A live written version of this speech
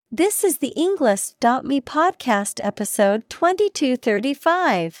This is the English.me podcast episode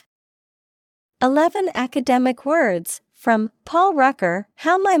 2235. 11 academic words from Paul Rucker,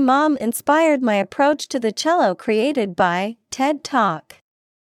 How My Mom Inspired My Approach to the Cello, created by TED Talk.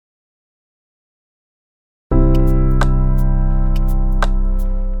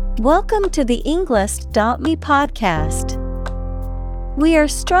 Welcome to the English.me podcast. We are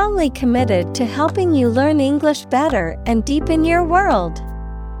strongly committed to helping you learn English better and deepen your world.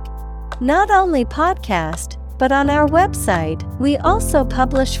 Not only podcast, but on our website, we also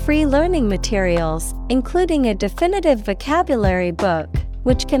publish free learning materials, including a definitive vocabulary book,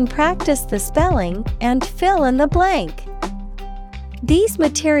 which can practice the spelling and fill in the blank. These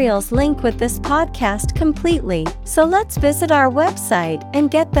materials link with this podcast completely, so let's visit our website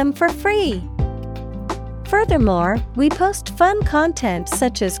and get them for free. Furthermore, we post fun content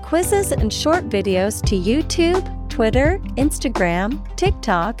such as quizzes and short videos to YouTube, Twitter, Instagram,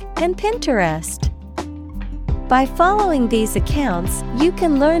 TikTok, and Pinterest. By following these accounts, you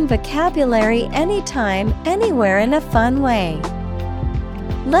can learn vocabulary anytime, anywhere in a fun way.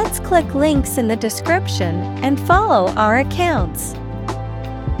 Let's click links in the description and follow our accounts.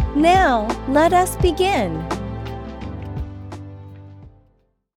 Now, let us begin.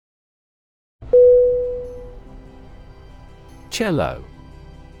 Cello.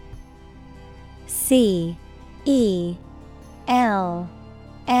 C-E-L-L-O.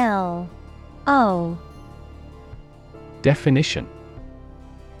 Definition: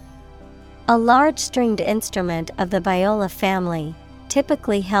 a large stringed instrument of the viola family,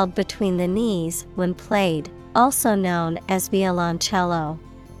 typically held between the knees when played, also known as violoncello.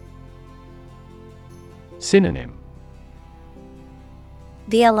 Synonym: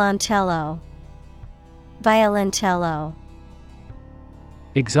 violoncello, violoncello.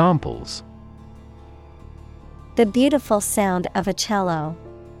 Examples: the beautiful sound of a cello.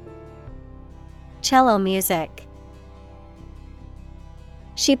 Cello music.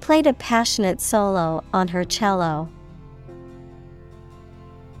 She played a passionate solo on her cello.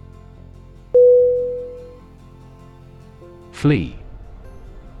 Flee.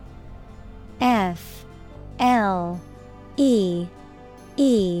 F-L-E-E.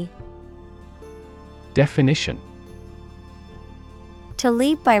 Definition: to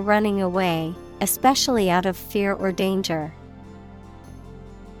leave by running away, especially out of fear or danger.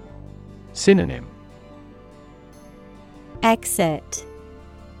 Synonym: exit,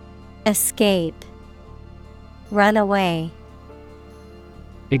 escape, run away.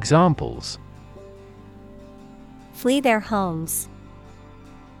 Examples: flee their homes,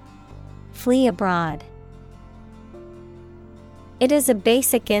 flee abroad. It is a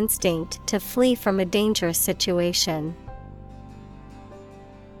basic instinct to flee from a dangerous situation.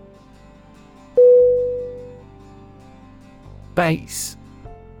 Bass.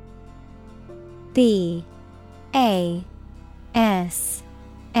 B-A-S-S.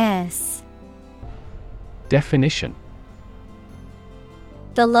 Definition: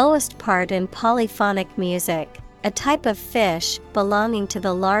 the lowest part in polyphonic music, a type of fish belonging to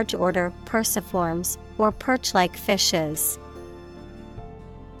the large order Perciformes, or perch-like fishes.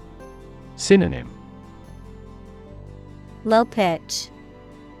 Synonym: low pitch,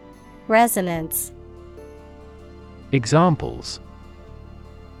 resonance. Examples: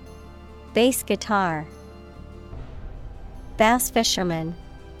 bass guitar, bass fisherman.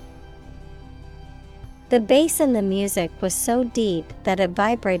 The bass in the music was so deep that it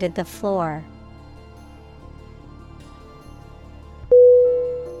vibrated the floor.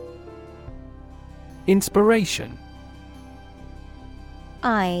 Inspiration.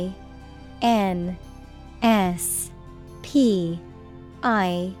 I-N-S-P-I-R-A-T-I-O-N.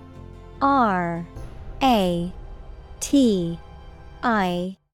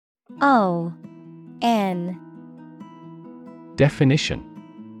 Definition: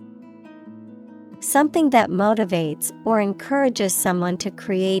 something that motivates or encourages someone to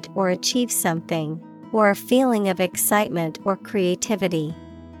create or achieve something, or a feeling of excitement or creativity.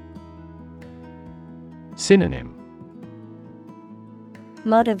 Synonym: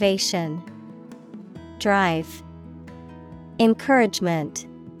 motivation, drive, encouragement.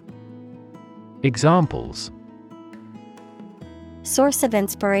 Examples: source of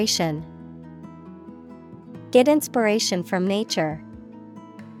inspiration, get inspiration from nature.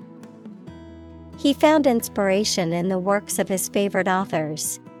 He found inspiration in the works of his favorite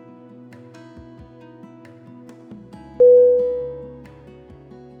authors.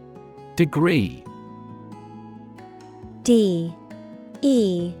 Degree. D-E-G-R-E-E.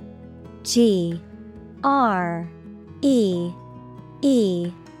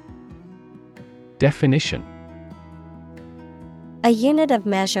 Definition: A unit of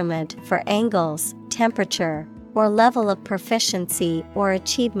measurement for angles, temperature, or level of proficiency or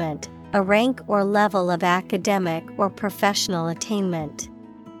achievement, a rank or level of academic or professional attainment.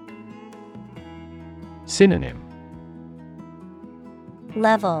 Synonym: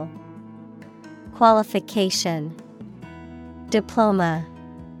 Level, qualification, diploma.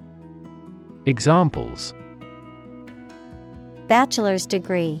 Examples: Bachelor's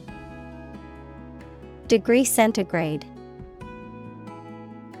degree, degree centigrade.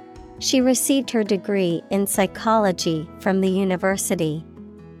 She received her degree in psychology from the university.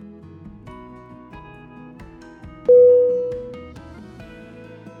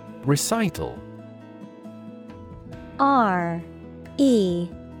 Recital. R-E-C-I-T-A-L.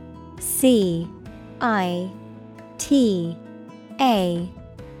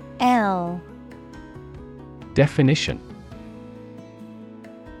 Definition: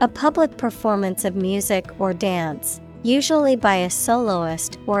 A public performance of music or dance, usually by a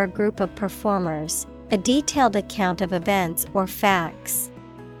soloist or a group of performers, a detailed account of events or facts.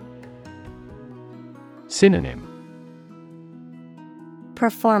 Synonym: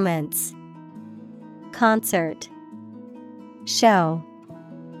 Performance, concert, show.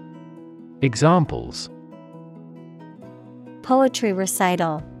 Examples: Poetry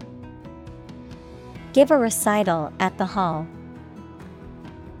recital. Give a recital at the hall.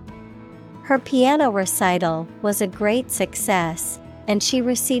 Her piano recital was a great success, and she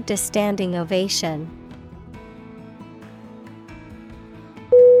received a standing ovation.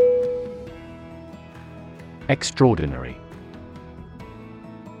 Extraordinary.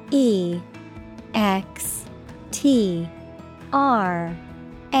 Extraordinary.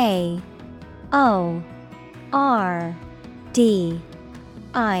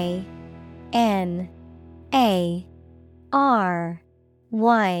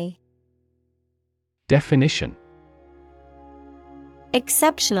 Definition: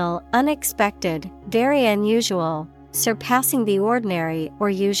 Exceptional, unexpected, very unusual, surpassing the ordinary or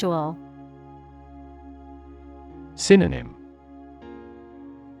usual. Synonym: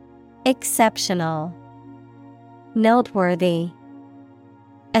 Exceptional, noteworthy,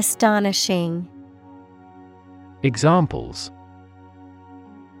 astonishing. Examples: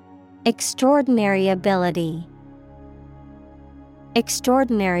 Extraordinary ability,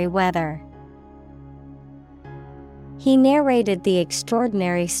 extraordinary weather. He narrated the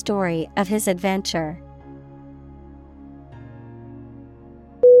extraordinary story of his adventure.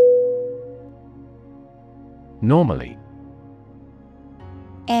 Normally.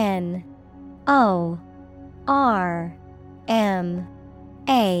 N-O-R-M-A-L-L-Y.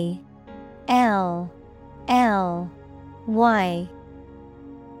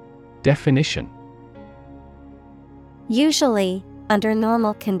 Definition: Usually, under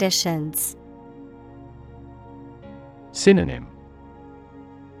normal conditions. Synonym: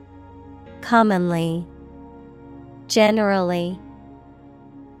 Commonly, generally,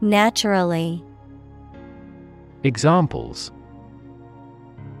 naturally. Examples: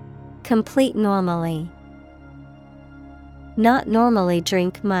 Complete normally. Not normally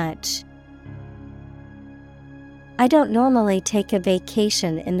drink much. I don't normally take a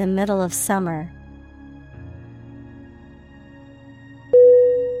vacation in the middle of summer.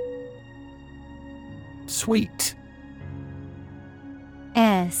 Sweet.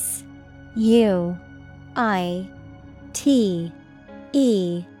 S-U-I-T-E.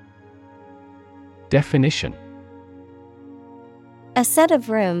 Definition: A set of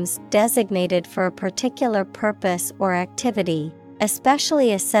rooms designated for a particular purpose or activity,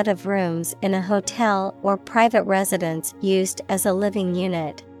 especially a set of rooms in a hotel or private residence used as a living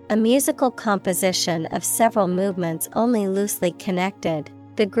unit, a musical composition of several movements only loosely connected,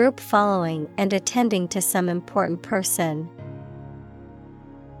 the group following and attending to some important person.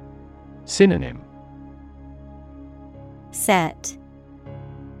 Synonym: Set,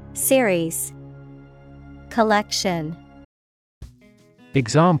 series, collection.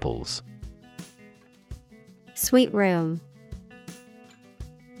 Examples: Suite room,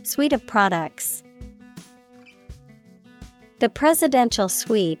 suite of products. The presidential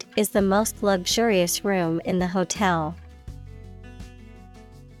suite is the most luxurious room in the hotel.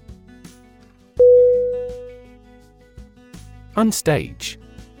 Unstage.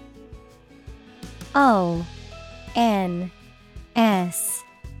 O-N-S-T-A-G-E.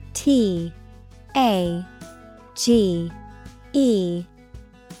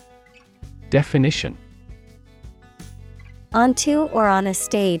 Definition: Onto or on a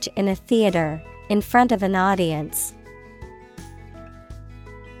stage in a theater, in front of an audience.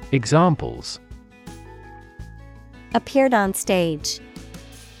 Examples: Appeared on stage.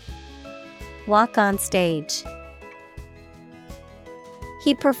 Walk on stage.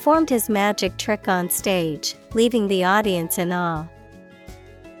 He performed his magic trick on stage, leaving the audience in awe.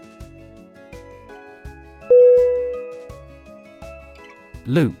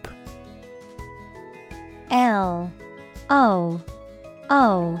 Loop. L-O-O-P.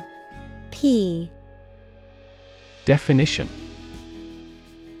 Definition.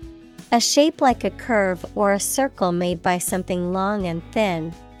 A shape like a curve or a circle made by something long and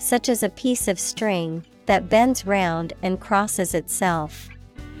thin, such as a piece of string, that bends round and crosses itself.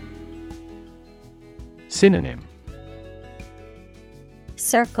 Synonym.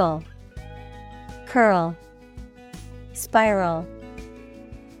 Circle, curl, spiral.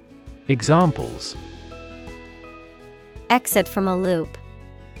 Examples. Exit from a loop.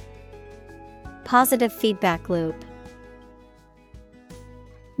 Positive feedback loop.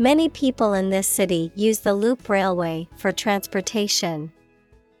 Many people in this city use the loop railway for transportation.